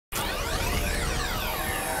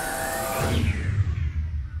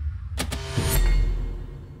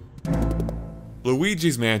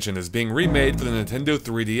Luigi's Mansion is being remade for the Nintendo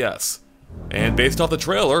 3DS. And based off the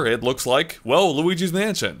trailer, it looks like, well, Luigi's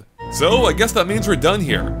Mansion. So, I guess that means we're done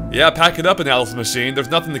here. Yeah, pack it up, Analysis Machine, there's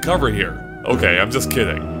nothing to cover here. Okay, I'm just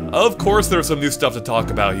kidding. Of course there's some new stuff to talk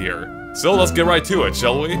about here. So let's get right to it,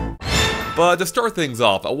 shall we? But to start things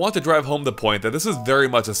off, I want to drive home the point that this is very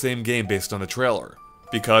much the same game based on the trailer.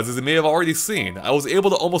 Because, as you may have already seen, I was able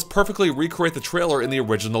to almost perfectly recreate the trailer in the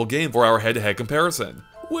original game for our head-to-head comparison.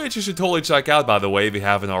 Which you should totally check out, by the way, if you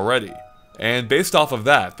haven't already. And based off of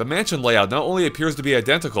that, the mansion layout not only appears to be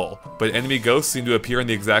identical, but enemy ghosts seem to appear in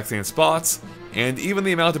the exact same spots, and even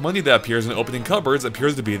the amount of money that appears in opening cupboards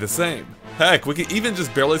appears to be the same. Heck, we can even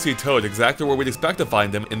just barely see Toad exactly where we'd expect to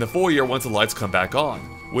find him in the foyer once the lights come back on,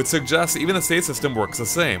 which suggests even the save system works the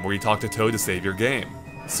same, where you talk to Toad to save your game.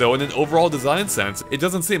 So in an overall design sense, it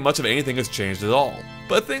doesn't seem much of anything has changed at all.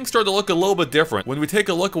 But things start to look a little bit different when we take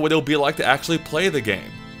a look at what it'll be like to actually play the game.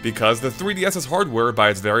 Because the 3DS's hardware, by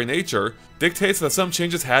its very nature, dictates that some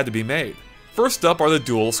changes had to be made. First up are the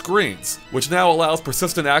dual screens, which now allows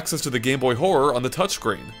persistent access to the Game Boy Horror on the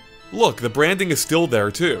touchscreen. Look, the branding is still there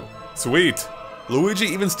too. Sweet. Luigi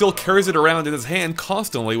even still carries it around in his hand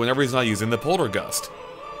constantly whenever he's not using the Poltergust.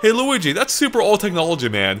 Hey Luigi, that's super old technology,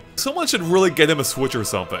 man. Someone should really get him a Switch or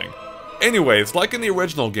something. Anyways, like in the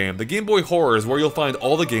original game, the Game Boy Horror is where you'll find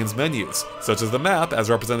all the game's menus, such as the map,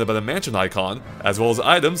 as represented by the mansion icon, as well as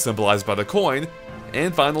items symbolized by the coin,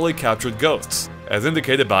 and finally captured ghosts, as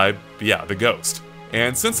indicated by, yeah, the ghost.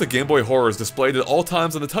 And since the Game Boy Horror is displayed at all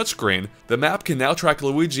times on the touchscreen, the map can now track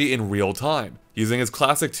Luigi in real time, using his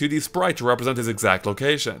classic 2D sprite to represent his exact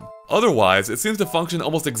location. Otherwise, it seems to function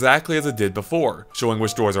almost exactly as it did before, showing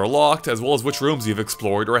which doors are locked, as well as which rooms you've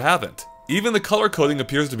explored or haven't. Even the color coding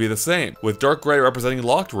appears to be the same, with dark gray representing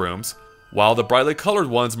locked rooms, while the brightly colored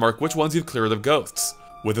ones mark which ones you've cleared of ghosts,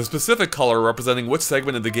 with a specific color representing which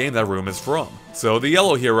segment of the game that room is from. So the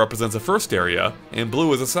yellow here represents the first area, and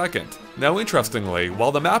blue is the second. Now interestingly,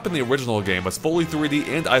 while the map in the original game was fully 3D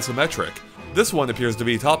and isometric, this one appears to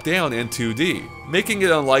be top-down and 2D, making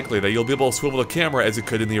it unlikely that you'll be able to swivel the camera as you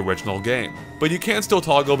could in the original game. But you can still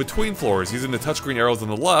toggle between floors using the touchscreen arrows on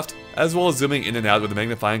the left, as well as zooming in and out with the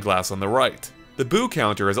magnifying glass on the right. The boo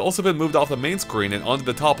counter has also been moved off the main screen and onto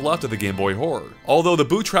the top left of the Game Boy Horror, although the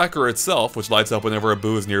boo tracker itself, which lights up whenever a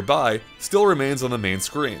boo is nearby, still remains on the main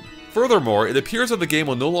screen. Furthermore, it appears that the game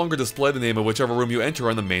will no longer display the name of whichever room you enter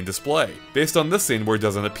on the main display, based on this scene where it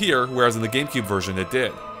doesn't appear, whereas in the GameCube version it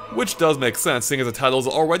did. Which does make sense, seeing as the title is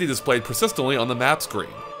already displayed persistently on the map screen.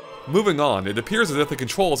 Moving on, it appears as if the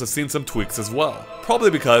controls have seen some tweaks as well, probably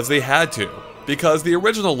because they had to. Because the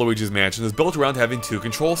original Luigi's Mansion is built around having two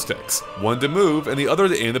control sticks, one to move and the other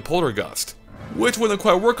to aim the Poltergust, which wouldn't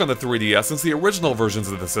quite work on the 3DS since the original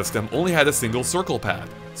versions of the system only had a single circle pad.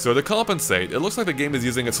 So to compensate, it looks like the game is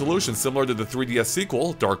using a solution similar to the 3DS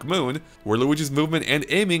sequel, Dark Moon, where Luigi's movement and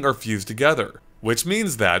aiming are fused together. Which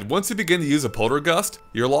means that, once you begin to use a Poltergust,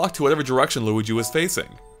 you're locked to whatever direction Luigi was facing.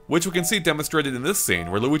 Which we can see demonstrated in this scene,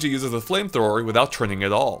 where Luigi uses a flamethrower without turning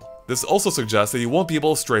at all. This also suggests that you won't be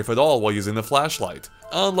able to strafe at all while using the flashlight,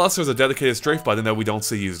 unless there's a dedicated strafe button that we don't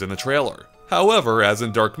see used in the trailer. However, as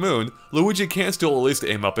in Dark Moon, Luigi can still at least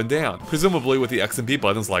aim up and down, presumably with the X and B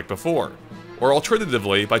buttons like before. Or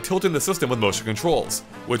alternatively, by tilting the system with motion controls,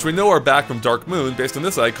 which we know are back from Dark Moon based on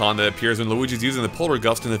this icon that appears when Luigi's using the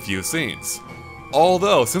Poltergust in a few scenes.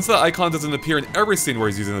 Although, since that icon doesn't appear in every scene where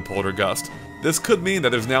he's using the Poltergust, this could mean that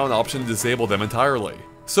there's now an option to disable them entirely.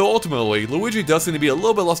 So ultimately, Luigi does seem to be a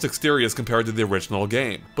little bit less dexterous compared to the original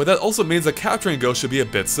game. But that also means that capturing ghosts should be a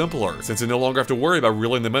bit simpler, since you no longer have to worry about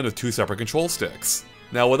reeling them in with two separate control sticks.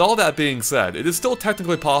 Now with all that being said, it is still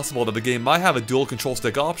technically possible that the game might have a dual control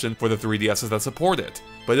stick option for the 3DSs that support it,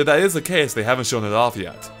 but if that is the case, they haven't shown it off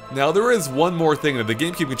yet. Now there is one more thing that the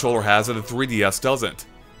GameCube controller has that the 3DS doesn't.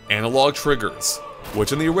 Analog triggers,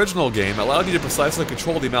 which in the original game allowed you to precisely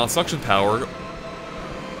control the amount of suction power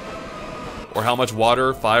or how much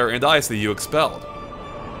water, fire, and ice that you expelled.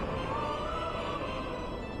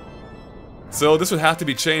 So this would have to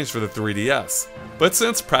be changed for the 3DS. But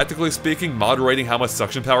since, practically speaking, moderating how much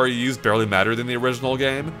suction power you use barely mattered in the original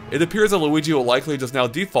game, it appears that Luigi will likely just now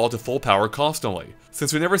default to full power constantly,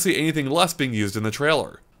 since we never see anything less being used in the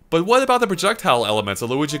trailer. But what about the projectile elements that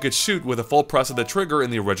Luigi could shoot with a full press of the trigger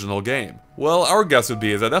in the original game? Well, our guess would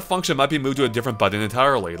be is that function might be moved to a different button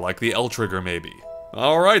entirely, like the L trigger maybe.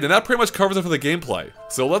 Alright, and that pretty much covers it for the gameplay,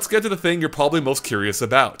 so let's get to the thing you're probably most curious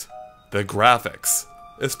about. The graphics.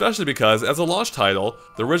 Especially because, as a launch title,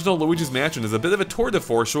 the original Luigi's Mansion is a bit of a tour de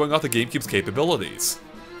force showing off the GameCube's capabilities.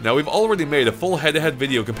 Now we've already made a full head-to-head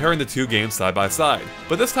video comparing the two games side by side,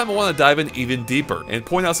 but this time I want to dive in even deeper and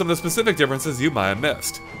point out some of the specific differences you might have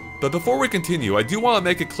missed. But before we continue, I do want to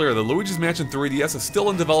make it clear that Luigi's Mansion 3DS is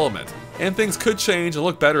still in development, and things could change and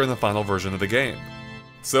look better in the final version of the game.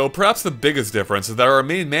 So perhaps the biggest difference is that our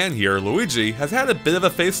main man here, Luigi, has had a bit of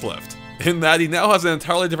a facelift, in that he now has an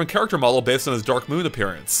entirely different character model based on his Dark Moon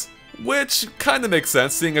appearance. Which kinda makes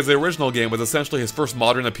sense, seeing as the original game was essentially his first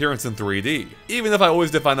modern appearance in 3D, even if I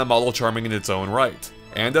always did find that model charming in its own right.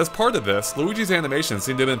 And as part of this, Luigi's animations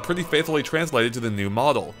seem to have been pretty faithfully translated to the new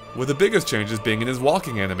model, with the biggest changes being in his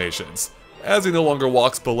walking animations, as he no longer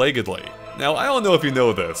walks beleggedly. Now, I don't know if you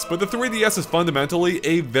know this, but the 3DS is fundamentally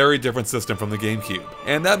a very different system from the GameCube,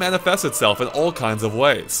 and that manifests itself in all kinds of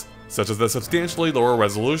ways, such as the substantially lower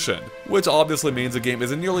resolution, which obviously means the game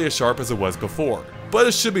isn't nearly as sharp as it was before. But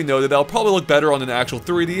it should be noted that it'll probably look better on an actual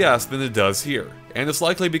 3DS than it does here, and it's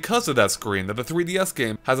likely because of that screen that the 3DS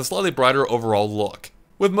game has a slightly brighter overall look,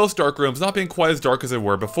 with most dark rooms not being quite as dark as they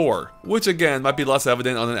were before, which again might be less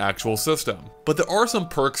evident on an actual system. But there are some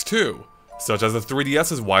perks too, such as the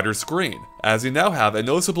 3DS's wider screen, as you now have a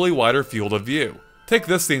noticeably wider field of view. Take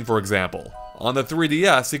this scene for example. On the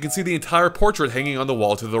 3DS, you can see the entire portrait hanging on the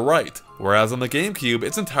wall to the right, whereas on the GameCube,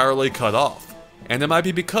 it's entirely cut off. And it might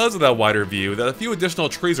be because of that wider view that a few additional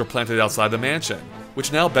trees are planted outside the mansion,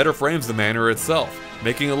 which now better frames the manor itself,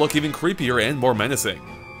 making it look even creepier and more menacing.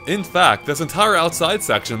 In fact, this entire outside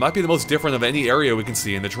section might be the most different of any area we can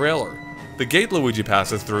see in the trailer. The gate Luigi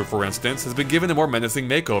passes through, for instance, has been given a more menacing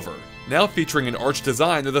makeover, now featuring an arched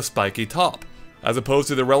design with a spiky top, as opposed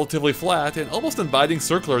to the relatively flat and almost inviting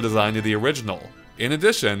circular design of the original. In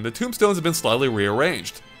addition, the tombstones have been slightly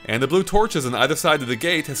rearranged, and the blue torches on either side of the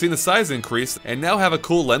gate have seen the size increase and now have a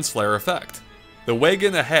cool lens flare effect. The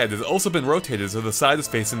wagon ahead has also been rotated so the side is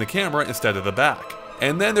facing the camera instead of the back.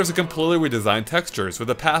 And then there's a completely redesigned textures, with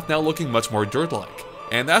the path now looking much more dirt-like.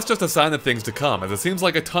 And that's just a sign of things to come, as it seems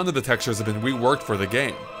like a ton of the textures have been reworked for the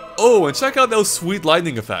game. Oh, and check out those sweet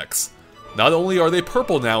lightning effects! Not only are they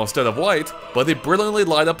purple now instead of white, but they brilliantly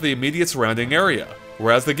light up the immediate surrounding area,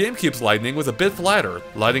 whereas the GameCube's lightning was a bit flatter,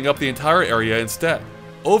 lighting up the entire area instead.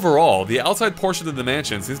 Overall, the outside portion of the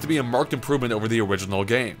mansion seems to be a marked improvement over the original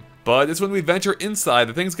game, but it's when we venture inside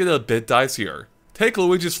that things get a bit dicier. Take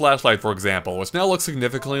Luigi's flashlight for example, which now looks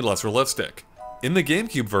significantly less realistic. In the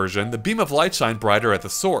GameCube version, the beam of light shined brighter at the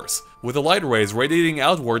source, with the light rays radiating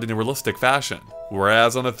outward in a realistic fashion,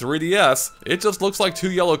 whereas on the 3DS, it just looks like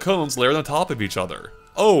two yellow cones layered on top of each other.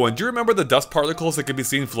 Oh, and do you remember the dust particles that could be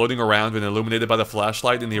seen floating around when illuminated by the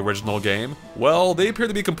flashlight in the original game? Well, they appear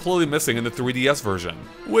to be completely missing in the 3DS version,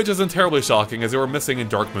 which isn't terribly shocking as they were missing in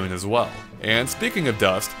Dark Moon as well. And speaking of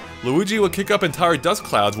dust, Luigi would kick up entire dust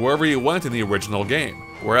clouds wherever he went in the original game,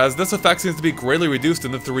 whereas this effect seems to be greatly reduced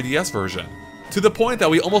in the 3DS version, to the point that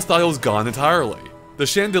we almost thought it was gone entirely. The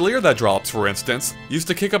chandelier that drops, for instance, used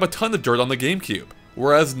to kick up a ton of dirt on the GameCube,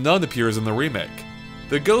 whereas none appears in the remake.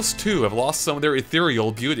 The ghosts too have lost some of their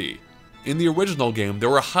ethereal beauty. In the original game, they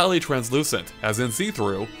were highly translucent, as in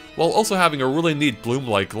see-through, while also having a really neat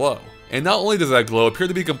bloom-like glow. And not only does that glow appear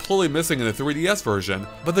to be completely missing in the 3DS version,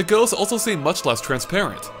 but the ghosts also seem much less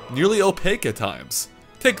transparent, nearly opaque at times.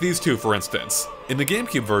 Take these two for instance. In the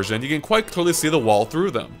GameCube version, you can quite clearly see the wall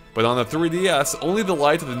through them, but on the 3DS, only the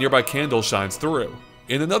light of the nearby candle shines through.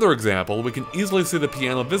 In another example, we can easily see the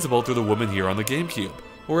piano visible through the woman here on the GameCube,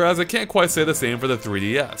 whereas I can't quite say the same for the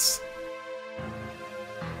 3DS.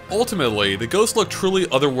 Ultimately, the ghosts look truly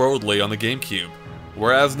otherworldly on the GameCube,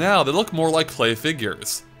 whereas now they look more like clay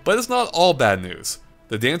figures. But it's not all bad news.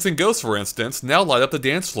 The dancing ghosts, for instance, now light up the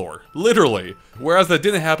dance floor, literally, whereas that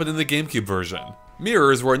didn't happen in the GameCube version.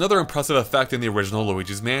 Mirrors were another impressive effect in the original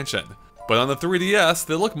Luigi's Mansion, but on the 3DS,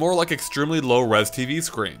 they look more like extremely low-res TV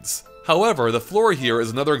screens. However, the floor here is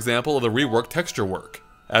another example of the reworked texture work,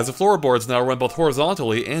 as the floorboards now run both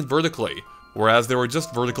horizontally and vertically, whereas they were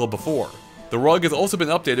just vertical before. The rug has also been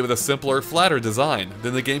updated with a simpler, flatter design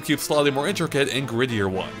than the GameCube's slightly more intricate and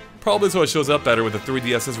grittier one, probably so it shows up better with the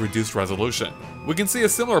 3DS's reduced resolution. We can see a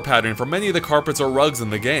similar pattern for many of the carpets or rugs in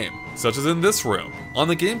the game, such as in this room. On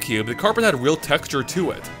the GameCube, the carpet had real texture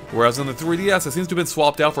to it, whereas on the 3DS it seems to have been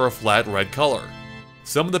swapped out for a flat red color.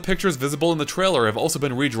 Some of the pictures visible in the trailer have also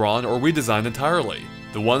been redrawn or redesigned entirely.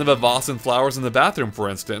 The one of a vase and flowers in the bathroom, for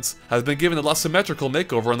instance, has been given a less symmetrical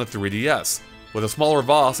makeover on the 3DS, with a smaller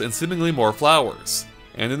vase and seemingly more flowers.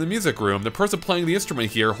 And in the music room, the person playing the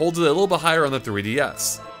instrument here holds it a little bit higher on the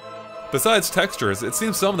 3DS. Besides textures, it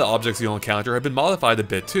seems some of the objects you'll encounter have been modified a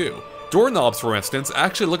bit too. Doorknobs, for instance,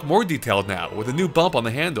 actually look more detailed now, with a new bump on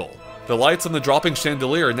the handle. The lights on the dropping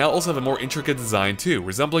chandelier now also have a more intricate design too,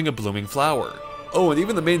 resembling a blooming flower. Oh, and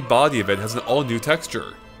even the main body of it has an all-new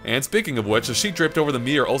texture. And speaking of which, the sheet draped over the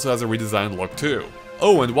mirror also has a redesigned look too.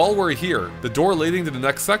 Oh, and while we're here, the door leading to the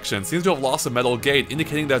next section seems to have lost a metal gate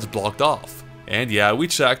indicating that it's blocked off. And yeah, we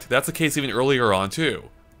checked, that's the case even earlier on too.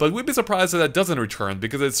 But we'd be surprised if that doesn't return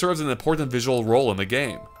because it serves an important visual role in the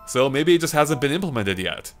game. So maybe it just hasn't been implemented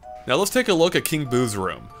yet. Now let's take a look at King Boo's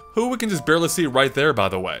room, who we can just barely see right there by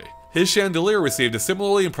the way. His chandelier received a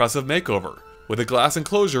similarly impressive makeover, with the glass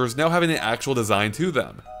enclosures now having an actual design to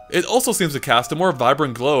them. It also seems to cast a more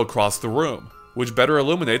vibrant glow across the room, which better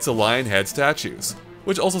illuminates the lion head statues,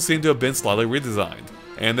 which also seem to have been slightly redesigned.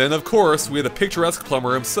 And then of course, we have the picturesque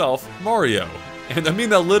plumber himself, Mario. And I mean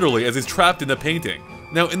that literally, as he's trapped in the painting.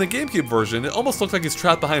 Now in the GameCube version, it almost looked like he's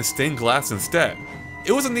trapped behind stained glass instead.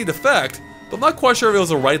 It was a neat effect, but I'm not quite sure if it was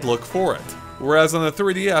the right look for it. Whereas on the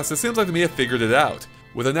 3DS, it seems like they may have figured it out,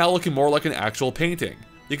 with it now looking more like an actual painting.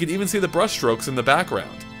 You can even see the brushstrokes in the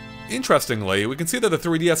background. Interestingly, we can see that the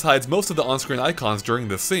 3DS hides most of the on-screen icons during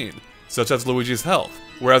this scene, such as Luigi's health,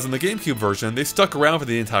 whereas in the GameCube version, they stuck around for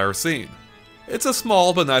the entire scene. It's a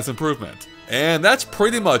small but nice improvement. And that's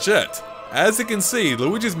pretty much it. As you can see,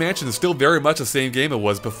 Luigi's Mansion is still very much the same game it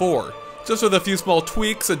was before, just with a few small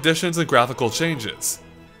tweaks, additions, and graphical changes.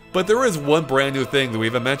 But there is one brand new thing that we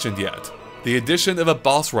haven't mentioned yet, the addition of a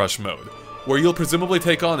boss rush mode, where you'll presumably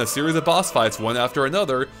take on a series of boss fights one after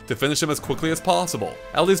another to finish them as quickly as possible,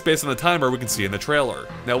 at least based on the timer we can see in the trailer.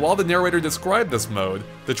 Now while the narrator described this mode,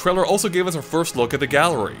 the trailer also gave us our first look at the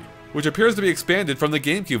gallery, which appears to be expanded from the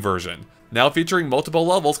GameCube version, now featuring multiple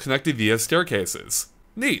levels connected via staircases.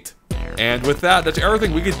 Neat! And with that, that's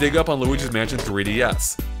everything we could dig up on Luigi's Mansion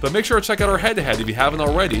 3DS. But make sure to check out our head-to-head if you haven't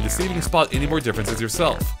already to see if you can spot any more differences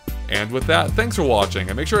yourself. And with that, thanks for watching,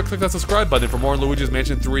 and make sure to click that subscribe button for more on Luigi's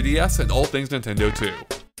Mansion 3DS and all things Nintendo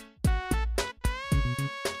 2.